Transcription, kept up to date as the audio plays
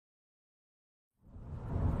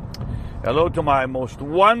Hello to my most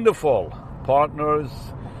wonderful partners,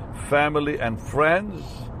 family, and friends.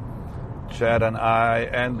 Chad and I,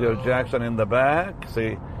 Andrew Jackson in the back.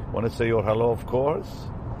 Want to say your hello, of course.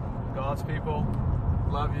 God's people,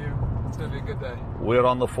 love you. It's going to be a good day. We're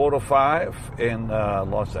on the 405 in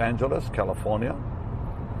Los Angeles, California.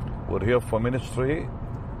 We're here for ministry,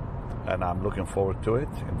 and I'm looking forward to it.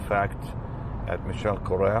 In fact, at Michelle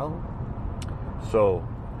Corral. So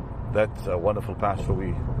that's a wonderful pastor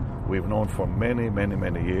we've known for many, many,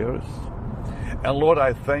 many years. And Lord,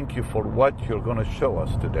 I thank you for what you're going to show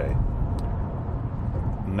us today.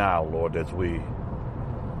 Now, Lord, as we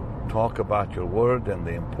talk about your word and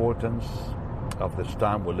the importance of this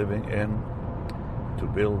time we're living in to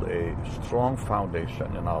build a strong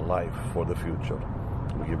foundation in our life for the future.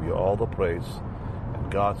 We give you all the praise. And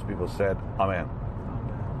God's people said, Amen.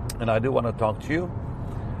 And I do want to talk to you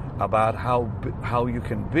about how you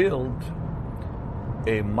can build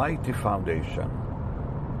a mighty foundation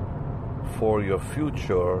for your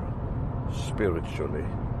future spiritually.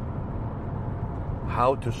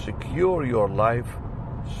 How to secure your life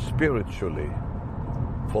spiritually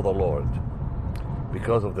for the Lord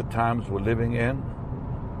because of the times we're living in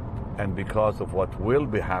and because of what will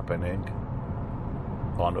be happening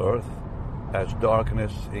on earth as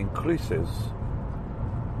darkness increases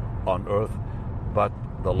on earth, but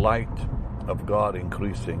the light of God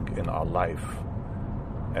increasing in our life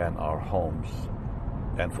and our homes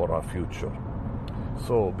and for our future.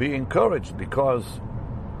 So be encouraged because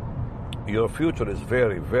your future is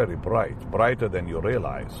very, very bright, brighter than you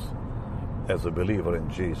realize as a believer in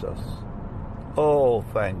Jesus. Oh,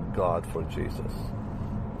 thank God for Jesus.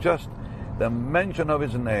 Just the mention of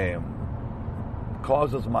his name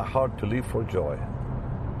causes my heart to leap for joy.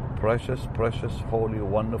 Precious, precious, holy,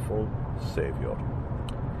 wonderful Savior.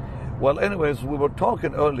 Well, anyways, we were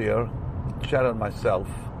talking earlier, Chad and myself,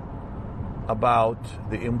 about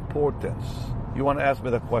the importance. You want to ask me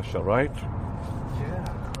the question, right?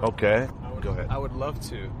 Yeah. Okay. Go ahead. I would love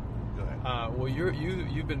to. Go ahead. Well,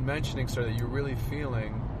 you've been mentioning, sir, that you're really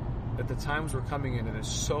feeling that the times we're coming in, it is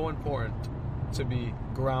so important to be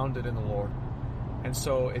grounded in the Lord. And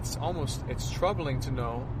so it's troubling to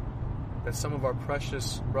know that some of our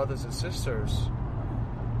precious brothers and sisters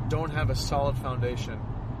don't have a solid foundation,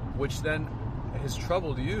 which then has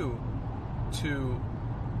troubled you to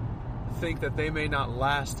think that they may not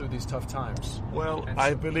last through these tough times. Well,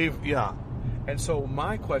 I believe, yeah. And so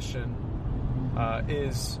my question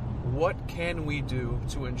is, what can we do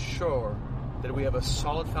to ensure that we have a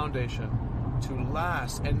solid foundation to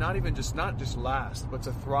last, and not just last, but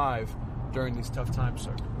to thrive during these tough times,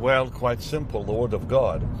 sir? Well, quite simple, the Word of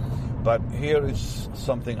God. But here is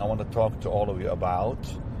something I want to talk to all of you about,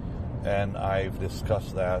 and I've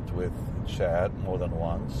discussed that with Chad more than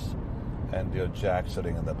once, and dear Jack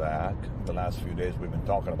sitting in the back. The last few days we've been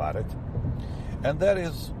talking about it. And that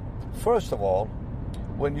is, first of all,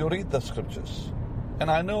 when you read the scriptures, and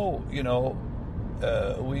I know,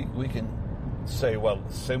 we can say, well,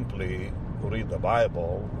 simply read the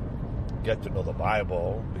Bible, get to know the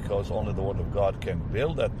Bible, because only the Word of God can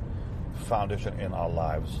build that foundation in our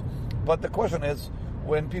lives. But the question is,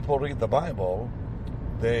 when people read the Bible,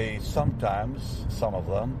 they sometimes, some of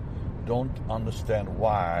them, don't understand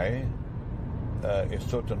why a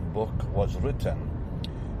certain book was written.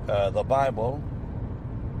 The Bible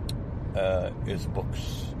is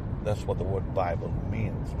books. That's what the word Bible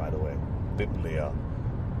means, by the way. Biblia,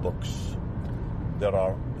 books. There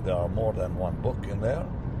are more than one book in there,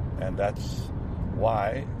 and that's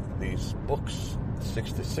why these books,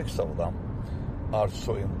 66 of them, are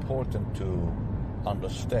so important to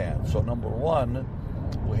understand. So number one,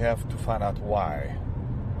 we have to find out why.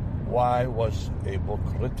 Why was a book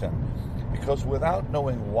written? Because without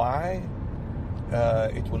knowing why,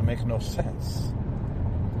 it will make no sense.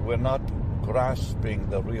 We're not grasping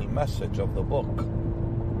the real message of the book.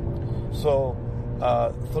 So,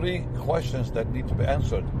 three questions that need to be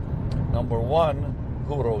answered. Number one,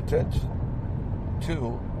 who wrote it?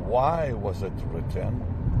 Two, why was it written?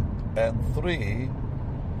 And three,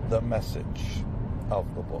 the message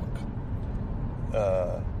of the book.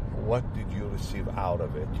 What did you receive out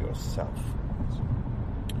of it yourself?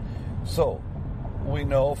 So, we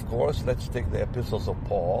know, of course, let's take the epistles of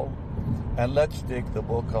Paul, and let's take the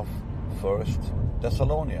book of 1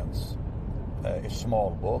 Thessalonians, a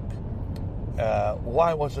small book.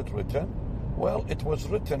 Why was it written? Well, it was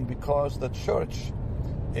written because the church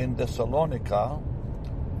in Thessalonica,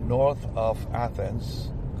 north of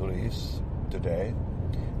Athens, Greece, today,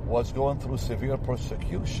 was going through severe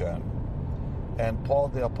persecution, and Paul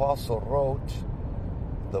the Apostle wrote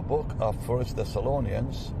the book of 1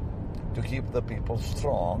 Thessalonians to keep the people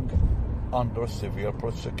strong under severe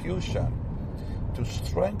persecution to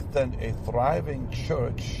strengthen a thriving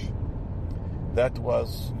church that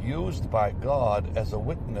was used by God as a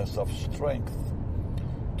witness of strength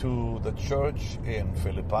to the church in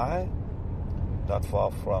Philippi, not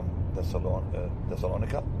far from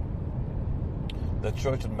Thessalonica, the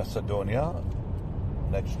church in Macedonia,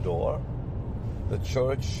 next door, the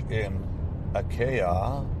church in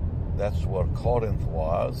Achaia, that's where Corinth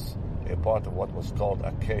was, a part of what was called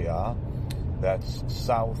Achaia, that's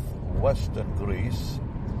southwestern Greece.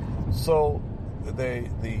 So the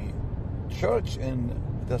church in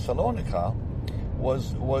Thessalonica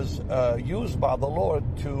was used by the Lord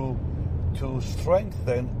to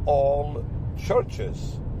strengthen all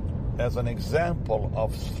churches as an example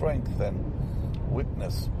of strength and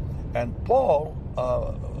witness. And Paul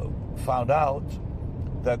found out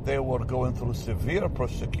that they were going through severe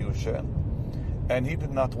persecution, and he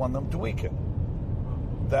did not want them to weaken.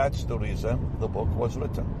 That's the reason the book was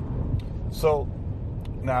written. So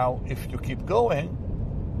now, if you keep going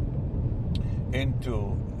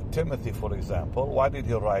into Timothy, for example, why did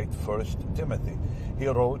he write 1 Timothy? He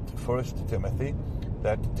wrote 1 Timothy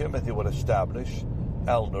that Timothy would establish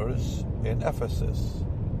elders in Ephesus.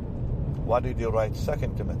 Why did he write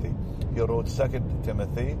 2 Timothy? He wrote 2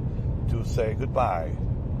 Timothy to say goodbye,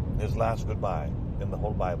 his last goodbye in the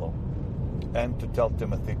whole Bible, and to tell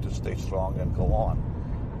Timothy to stay strong and go on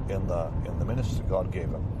in the ministry God gave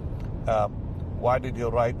him. Why did he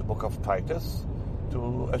write the book of Titus?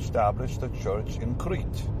 To establish the church in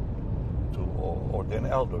Crete, to ordain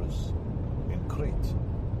elders in Crete,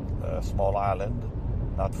 a small island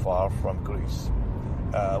not far from Greece.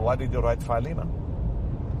 Why did he write Philemon?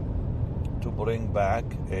 To bring back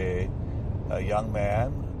a young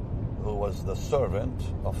man who was the servant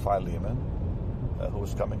of Philemon, who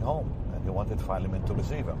was coming home, and he wanted Philemon to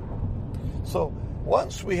receive him. So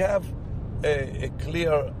once we have a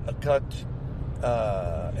clear-cut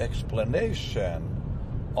explanation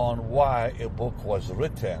on why a book was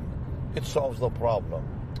written, it solves the problem.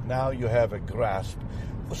 Now you have a grasp.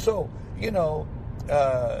 So,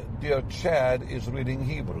 dear Chad is reading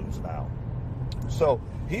Hebrews now. So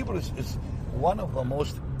Hebrews is one of the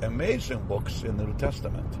most amazing books in the New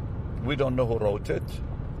Testament. We don't know who wrote it.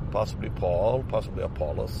 Possibly Paul, possibly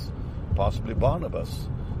Apollos, possibly Barnabas.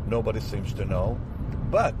 Nobody seems to know.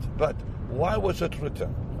 But why was it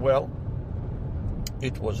written? Well,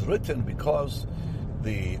 it was written because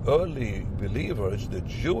the early believers, the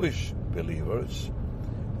Jewish believers,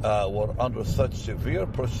 were under such severe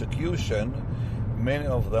persecution, many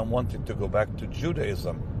of them wanted to go back to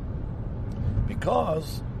Judaism.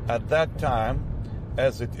 Because at that time,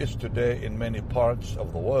 as it is today in many parts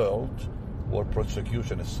of the world, where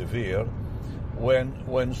persecution is severe,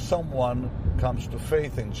 when someone comes to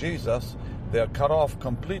faith in Jesus, they are cut off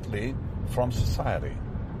completely from society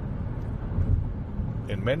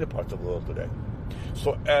in many parts of the world today.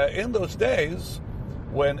 So in those days,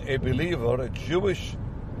 when a believer, a Jewish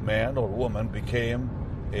man or woman, became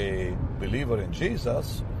a believer in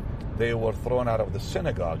Jesus, they were thrown out of the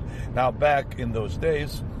synagogue. Now, back in those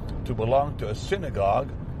days, to belong to a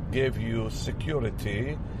synagogue gave you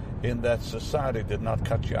security in that society did not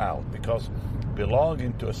cut you out, because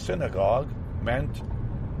belonging to a synagogue meant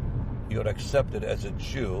you're accepted as a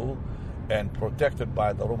Jew and protected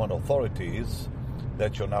by the Roman authorities,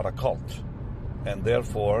 that you're not a cult. And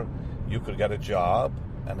therefore, you could get a job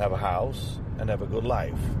and have a house and have a good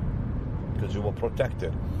life because you were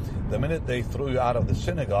protected. The minute they threw you out of the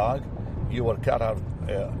synagogue, you were cut out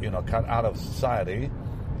of society,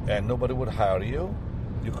 and nobody would hire you.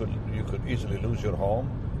 You could easily lose your home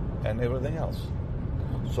and everything else.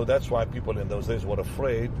 So that's why people in those days were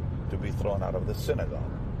afraid to be thrown out of the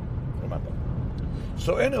synagogue. Remember.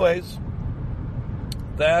 So anyways,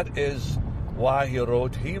 that is why he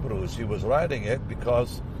wrote Hebrews. He was writing it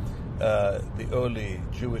because the early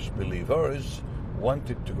Jewish believers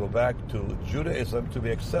wanted to go back to Judaism to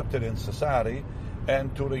be accepted in society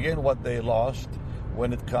and to regain what they lost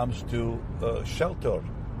when it comes to shelter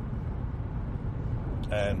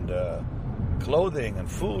and clothing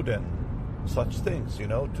and food and such things,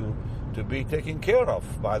 to be taken care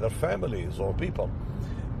of by their families or people.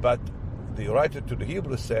 But the writer to the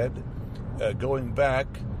Hebrews said, going back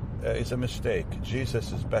is a mistake.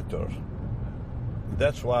 Jesus is better.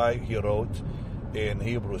 That's why he wrote in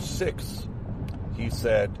Hebrews 6, he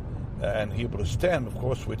said, and Hebrews 10, of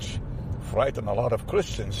course, which frightened a lot of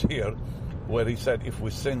Christians here, where he said, if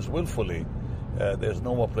we sin willfully, there's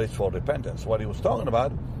no more place for repentance. What he was talking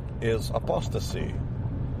about is apostasy,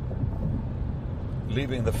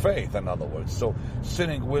 leaving the faith, in other words. So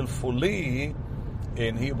sinning willfully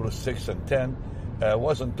in Hebrews 6 and 10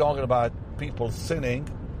 wasn't talking about people sinning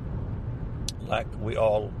like we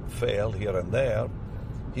all fail here and there.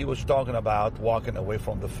 He was talking about walking away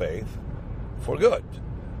from the faith for good.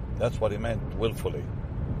 That's what he meant, willfully.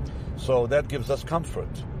 So that gives us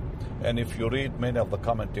comfort. And if you read many of the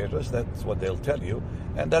commentators, that's what they'll tell you.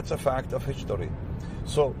 And that's a fact of history.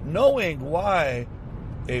 So knowing why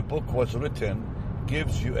a book was written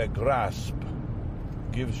gives you a grasp.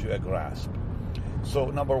 So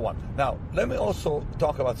number one. Now, let me also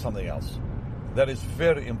talk about something else that is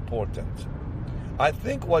very important. I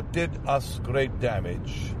think what did us great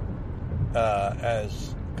damage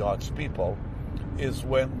as God's people is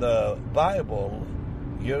when the Bible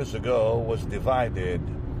years ago was divided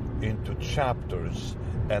into chapters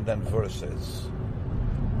and then verses.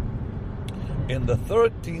 In the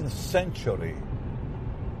 13th century,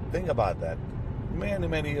 think about that,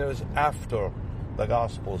 many years after the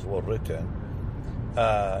Gospels were written,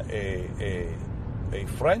 a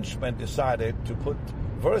Frenchman decided to put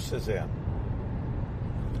verses in.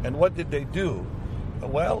 And what did they do?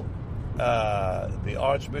 Well, the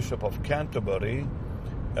Archbishop of Canterbury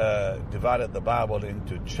divided the Bible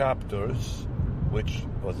into chapters, which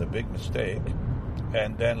was a big mistake.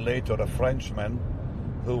 And then later a Frenchman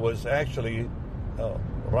who was actually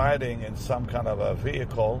riding in some kind of a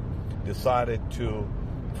vehicle decided to,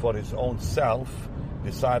 for his own self,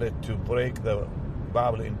 decided to break the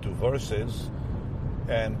Bible into verses.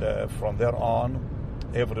 And from there on,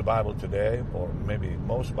 every Bible today, or maybe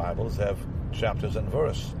most Bibles, have chapters and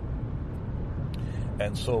verse.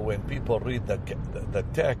 And so when people read the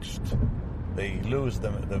text, they lose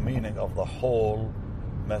the meaning of the whole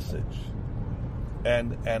message.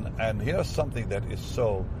 And here's something that is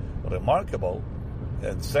so remarkable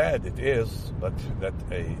and sad it is, but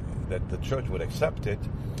that the church would accept it,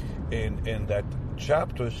 in that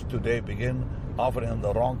chapters today begin often in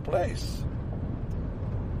the wrong place.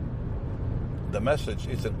 The message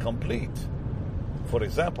isn't complete. For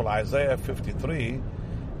example, Isaiah 53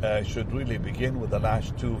 should really begin with the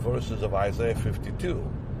last two verses of Isaiah 52.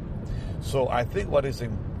 So I think what is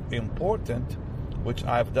important, which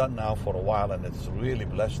I've done now for a while and it's really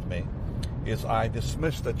blessed me, is I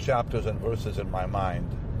dismiss the chapters and verses in my mind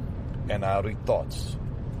and I read thoughts.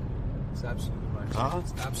 It's absolutely life-changing.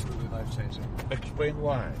 It's absolutely life-changing. Explain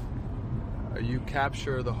why. You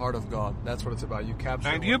capture the heart of God. That's what it's about. You capture.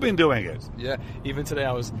 And you've been doing it. Yeah. Even today,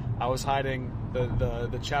 I was hiding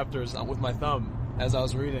the chapters with my thumb as I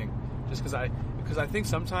was reading, just because I think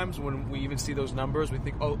sometimes when we even see those numbers, we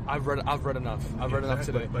think, oh, I've read enough. I've read enough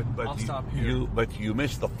today. But I'll stop here. But you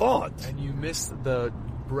miss the thought. And you miss the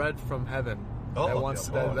bread from heaven that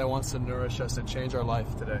wants to nourish us and change our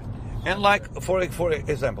life today. And like for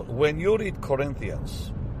example, when you read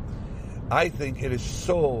Corinthians, I think it is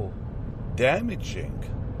so damaging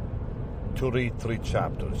to read 3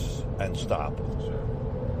 chapters and stop.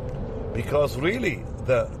 Sure. Because really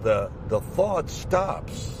the thought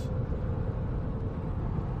stops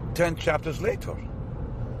 10 chapters later.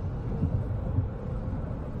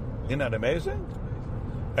 Isn't that amazing?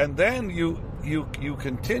 And then you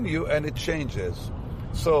continue and it changes.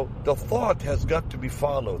 So the thought has got to be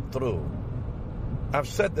followed through. I've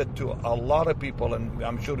said that to a lot of people, and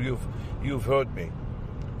I'm sure you've heard me,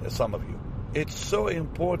 some of you. It's so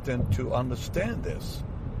important to understand this.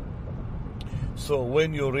 So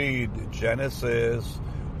when you read Genesis,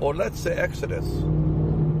 or let's say Exodus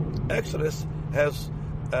has,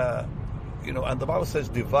 and the Bible says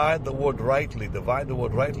divide the word rightly. Divide the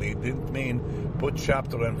word rightly. It didn't mean put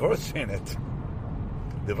chapter and verse in it.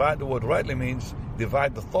 Divide the word rightly means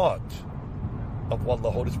divide the thought of what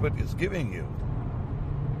the Holy Spirit is giving you.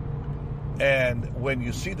 And when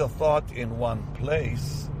you see the thought in one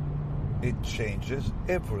place, it changes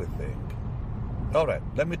everything. All right,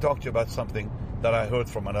 let me talk to you about something that I heard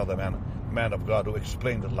from another man of God who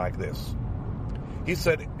explained it like this. He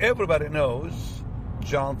said, everybody knows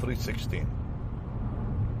John 3:16.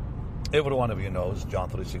 Every one of you knows John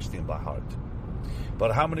 3:16 by heart.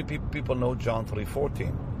 But how many people know John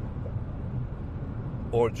 3:14?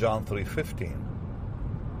 Or John 3:15?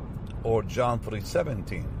 Or John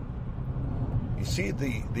 3:17? You see,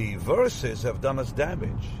 the verses have done us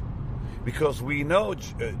damage. Because we know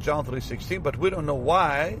John 3:16, but we don't know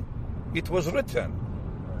why it was written.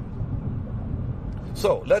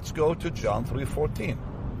 So let's go to John 3:14.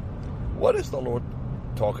 What is the Lord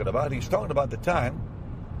talking about? He's talking about the time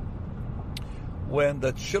when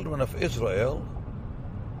the children of Israel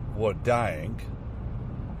were dying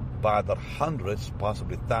by the hundreds,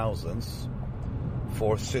 possibly thousands,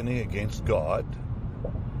 for sinning against God.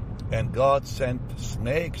 And God sent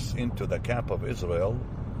snakes into the camp of Israel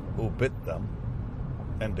who bit them,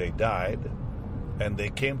 and they died. And they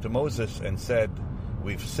came to Moses and said,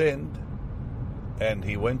 we've sinned. And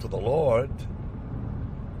he went to the Lord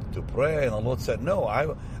to pray, and the Lord said, no,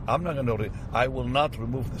 I'm not going to. I will not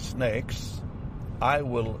remove the snakes. I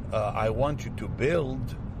want you to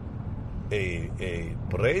build a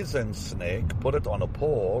brazen snake, put it on a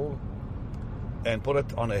pole, and put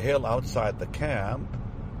it on a hill outside the camp.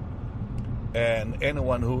 And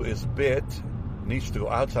anyone who is bit needs to go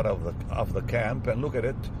outside of the camp and look at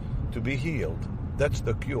it to be healed. That's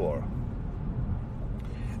the cure.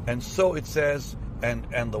 And so it says,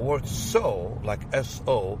 and the word "so," like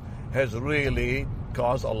S-O, has really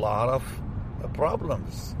caused a lot of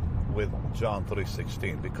problems with John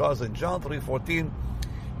 3:16, because in John 3:14,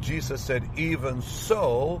 Jesus said, even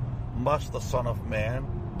so must the Son of Man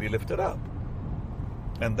be lifted up.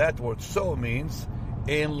 And that word "so" means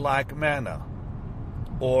in like manner,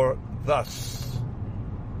 or thus.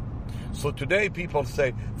 So today people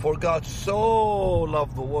say, for God so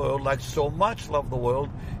loved the world, like so much loved the world,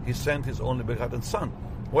 he sent his only begotten Son.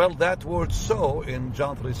 Well, that word "so" in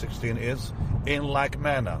John 3:16 is in like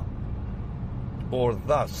manner, or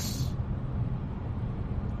thus.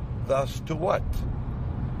 Thus to what?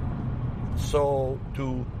 So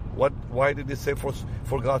to what? Why did he say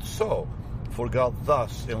for God so? For God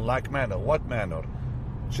thus, in like manner. What manner?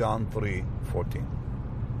 John 3:14.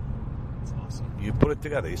 That's awesome. You put it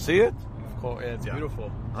together. You see it? Of course, it's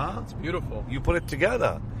beautiful. Huh? It's beautiful. You put it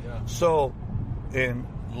together. Yeah. So, in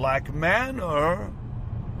like manner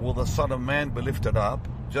will the Son of Man be lifted up,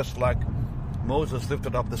 just like Moses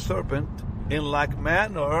lifted up the serpent. In like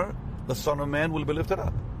manner, the Son of Man will be lifted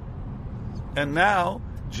up. And now,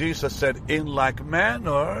 Jesus said, in like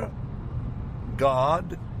manner,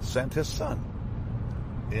 God sent his Son.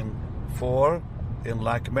 In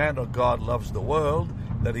like manner, God loves the world,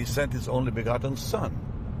 that he sent his only begotten Son.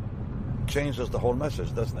 Changes the whole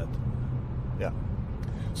message, doesn't it? Yeah.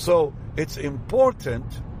 So it's important.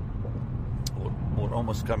 We're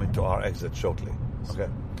almost coming to our exit shortly. Okay.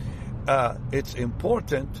 It's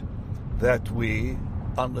important that we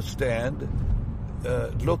understand,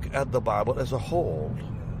 look at the Bible as a whole.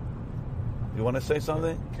 You want to say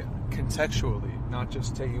something? Contextually, not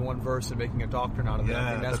just taking one verse and making a doctrine out of it.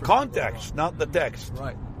 I think that's the context, not the text.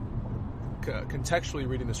 Right. Contextually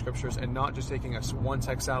reading the scriptures and not just taking one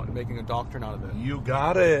text out and making a doctrine out of it. You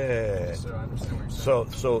got it. Yes, sir, I understand what you're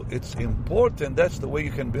saying. So it's important. That's the way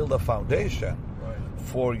you can build a foundation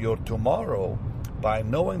for your tomorrow, by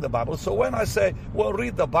knowing the Bible. So when I say, well,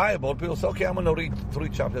 read the Bible, people say, okay, I'm going to read 3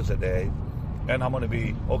 chapters a day and I'm going to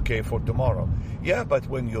be okay for tomorrow. Yeah, but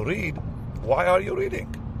when you read, why are you reading?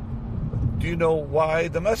 Do you know why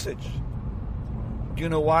the message? Do you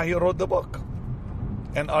know why he wrote the book?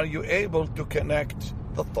 And are you able to connect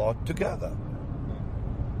the thought together?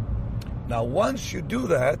 Now, once you do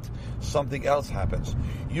that, something else happens.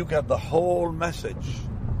 You get the whole message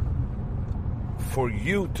for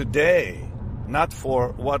you today, not for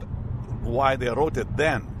why they wrote it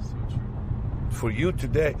then. For you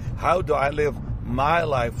today, how do I live my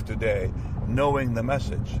life today, knowing the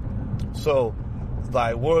message? So,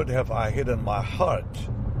 thy word have I hid in my heart,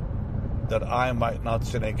 that I might not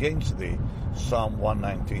sin against thee, Psalm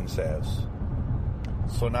 119 says.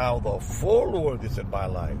 So now the full word is in my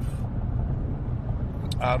life.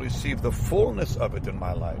 I receive the fullness of it in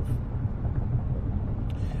my life.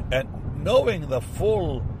 And knowing the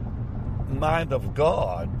full mind of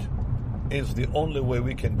God is the only way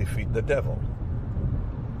we can defeat the devil.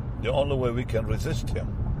 The only way we can resist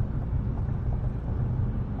him.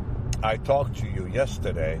 I talked to you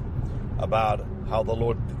yesterday about how the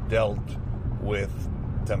Lord dealt with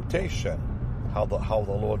temptation, how the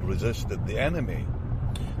Lord resisted the enemy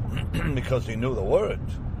because he knew the word.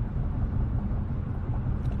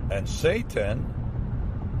 And Satan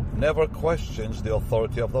never questions the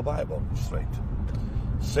authority of the Bible. Straight.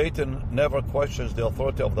 Satan never questions the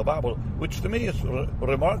authority of the Bible, which to me is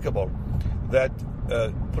remarkable, that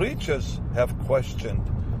preachers have questioned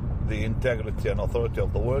the integrity and authority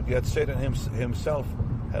of the word, yet Satan himself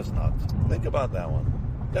has not. Think about that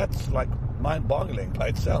one. That's like mind-boggling by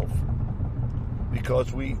itself,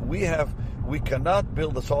 because we cannot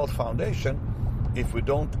build a solid foundation if we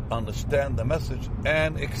don't understand the message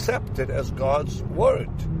and accept it as God's word.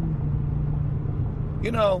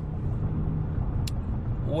 You know,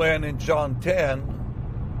 when in John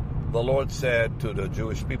 10 the Lord said to the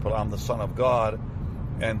Jewish people, I'm the Son of God,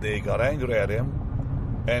 and they got angry at him,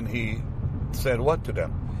 and he said what to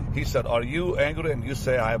them? He said, are you angry and you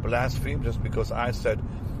say I blaspheme just because I said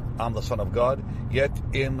I'm the Son of God? Yet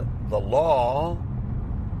in the law,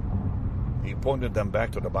 he pointed them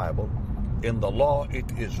back to the Bible, in the law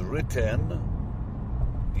it is written,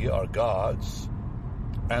 ye are gods,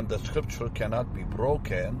 And the scripture cannot be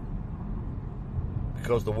broken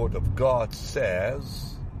because the Word of God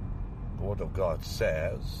says,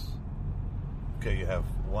 okay, you have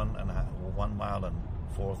 1 mile and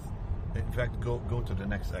 4th. In fact, go to the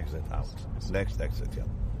next exit out. Next exit, yeah.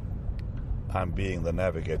 I'm being the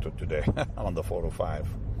navigator today on the 405.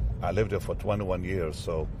 I lived there for 21 years,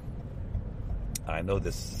 so I know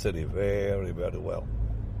this city very, very well.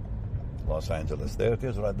 Los Angeles. There it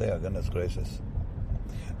is right there. Goodness gracious.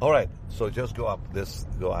 All right, so just go out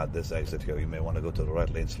this exit here. You may want to go to the right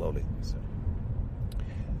lane slowly.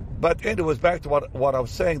 But anyways, back to what I was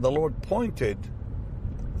saying. The Lord pointed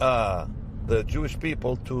the Jewish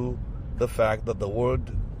people to the fact that the Word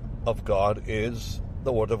of God is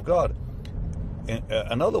the Word of God.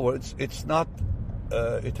 In other words, it's not.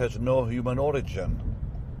 It has no human origin.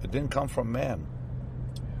 It didn't come from man.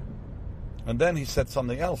 And then he said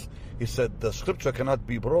something else. He said the scripture cannot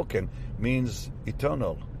be broken, means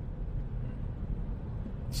eternal.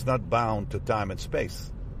 It's not bound to time and space.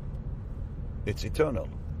 It's eternal.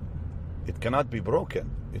 It cannot be broken.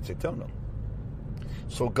 It's eternal.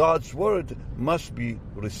 So God's word must be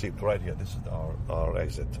received. Right here, this is our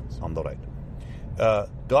exit on the right.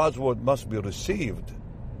 God's word must be received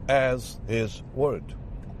as His word.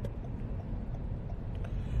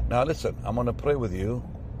 Now listen, I'm going to pray with you.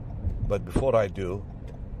 But before I do,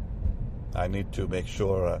 I need to make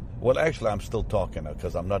sure. Well, actually, I'm still talking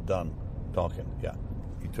because I'm not done talking. Yeah,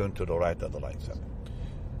 you turn to the right of the lights.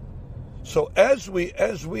 So as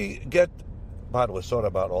we get, by the way, sorry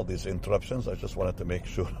about all these interruptions. I just wanted to make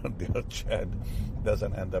sure dear Chad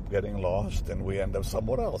doesn't end up getting lost and we end up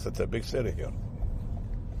somewhere else. It's a big city here.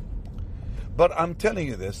 But I'm telling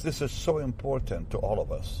you this is so important to all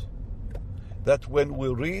of us, that when we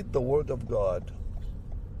read the Word of God,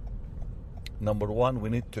 number one, we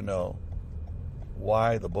need to know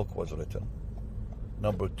why the book was written.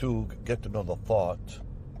 Number two, get to know the thought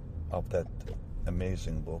of that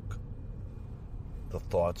amazing book. The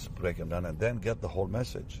thoughts, break them down, and then get the whole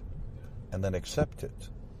message. And then accept it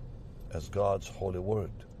as God's holy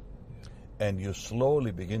word. And you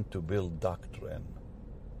slowly begin to build doctrine.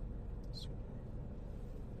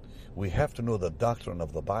 We have to know the doctrine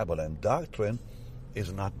of the Bible, and doctrine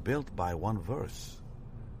is not built by one verse.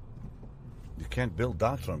 You can't build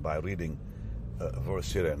doctrine by reading a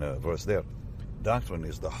verse here and a verse there. Doctrine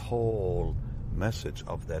is the whole message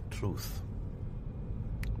of that truth.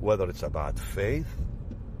 Whether it's about faith,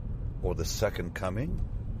 or the second coming,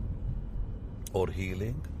 or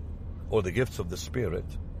healing, or the gifts of the Spirit,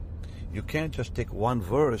 you can't just take one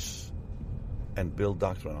verse and build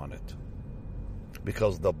doctrine on it.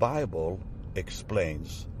 Because the Bible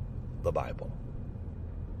explains the Bible.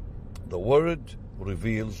 The Word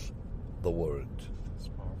reveals the Word.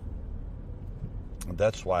 And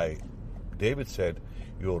that's why David said,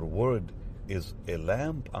 your word is a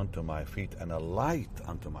lamp unto my feet and a light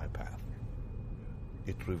unto my path.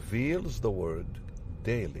 It reveals the Word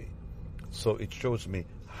daily. So it shows me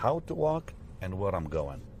how to walk and where I'm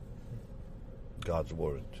going. God's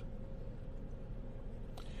Word.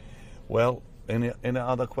 Well, any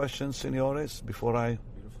other questions, senores, before I...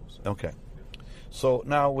 Beautiful, sir. Okay. So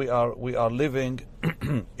now we are living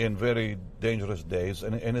in very dangerous days,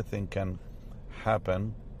 and anything can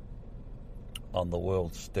happen on the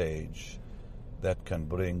world stage that can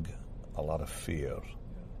bring a lot of fear.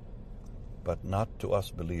 But not to us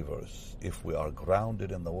believers. If we are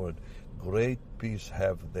grounded in the Word, great peace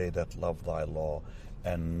have they that love thy law,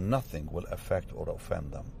 and nothing will affect or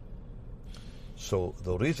offend them. So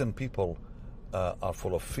the reason people are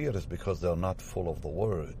full of fear is because they're not full of the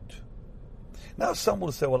Word. Now some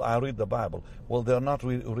will say, well, I read the Bible. Well, they're not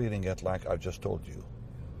reading it like I just told you.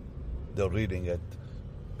 They're reading it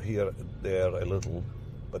here, there, a little,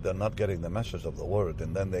 but they're not getting the message of the Word,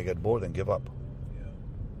 and then they get bored and give up. Yeah.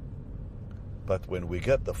 But when we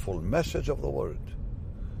get the full message of the Word,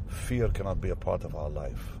 fear cannot be a part of our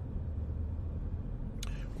life.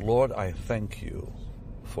 Lord, I thank you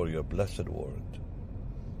for your blessed Word.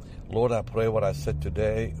 Lord, I pray what I said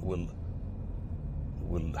today will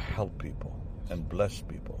help people and bless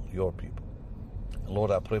people, your people. Lord,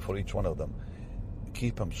 I pray for each one of them.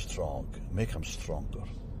 Keep them strong. Make them stronger.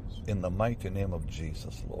 In the mighty name of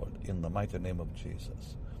Jesus, Lord. In the mighty name of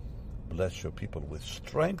Jesus. Bless your people with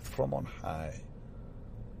strength from on high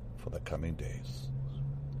for the coming days.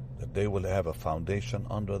 That they will have a foundation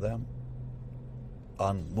under them,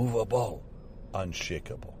 unmovable,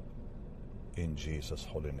 unshakable. In Jesus'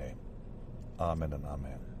 holy name. Amen and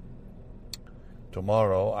amen.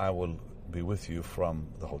 Tomorrow I will be with you from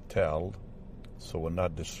the hotel, so we're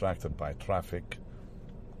not distracted by traffic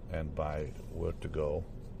and by where to go.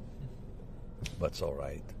 but it's all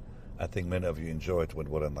right. I think many of you enjoy it when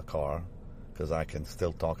we're in the car, because I can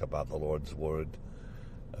still talk about the Lord's Word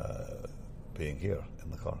being here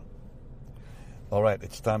in the car. All right,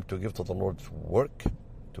 it's time to give to the Lord's work,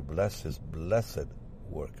 to bless His blessed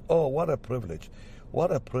work. Oh, what a privilege.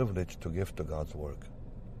 What a privilege to give to God's work.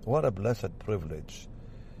 What a blessed privilege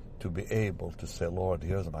to be able to say, Lord,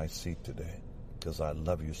 here's my seed today, because I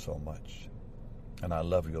love you so much, and I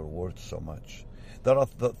love your word so much. There are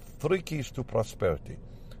the three keys to prosperity.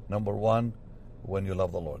 Number one, when you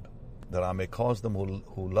love the Lord, that I may cause them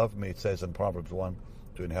who love me, it says in Proverbs 1,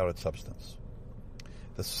 to inherit substance.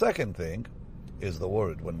 The second thing is the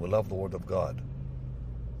Word. When we love the Word of God,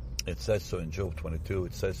 it says so in Job 22,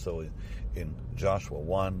 it says so in Joshua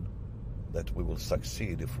 1, that we will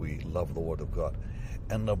succeed if we love the Word of God.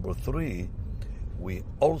 And number three, we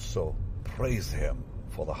also praise Him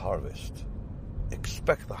for the harvest.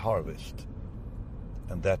 Expect the harvest.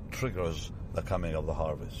 And that triggers the coming of the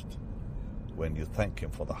harvest. When you thank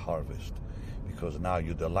Him for the harvest, because now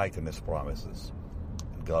you delight in His promises.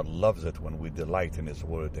 And God loves it when we delight in His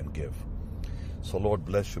Word and give. So Lord,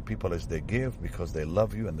 bless your people as they give, because they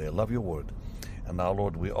love you and they love your Word. And now,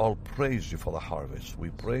 Lord, we all praise you for the harvest. We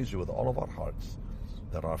praise you with all of our hearts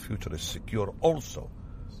that our future is secure also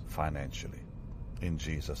financially. In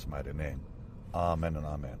Jesus' mighty name. Amen and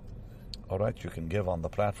amen. All right, you can give on the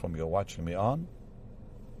platform you're watching me on.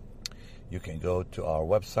 You can go to our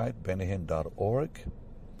website, bennyhinn.org,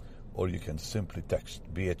 or you can simply text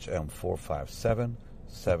BHM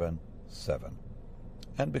 45777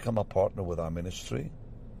 and become a partner with our ministry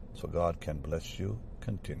so God can bless you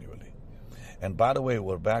continually. And by the way,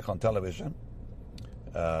 we're back on television.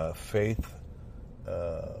 Faith,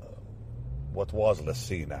 what was Let's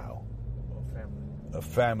See Now?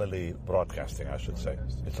 Family broadcasting, I should say.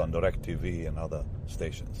 It's on DirecTV and other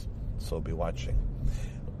stations. So be watching.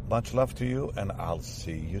 Much love to you, and I'll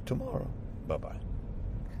see you tomorrow. Bye-bye.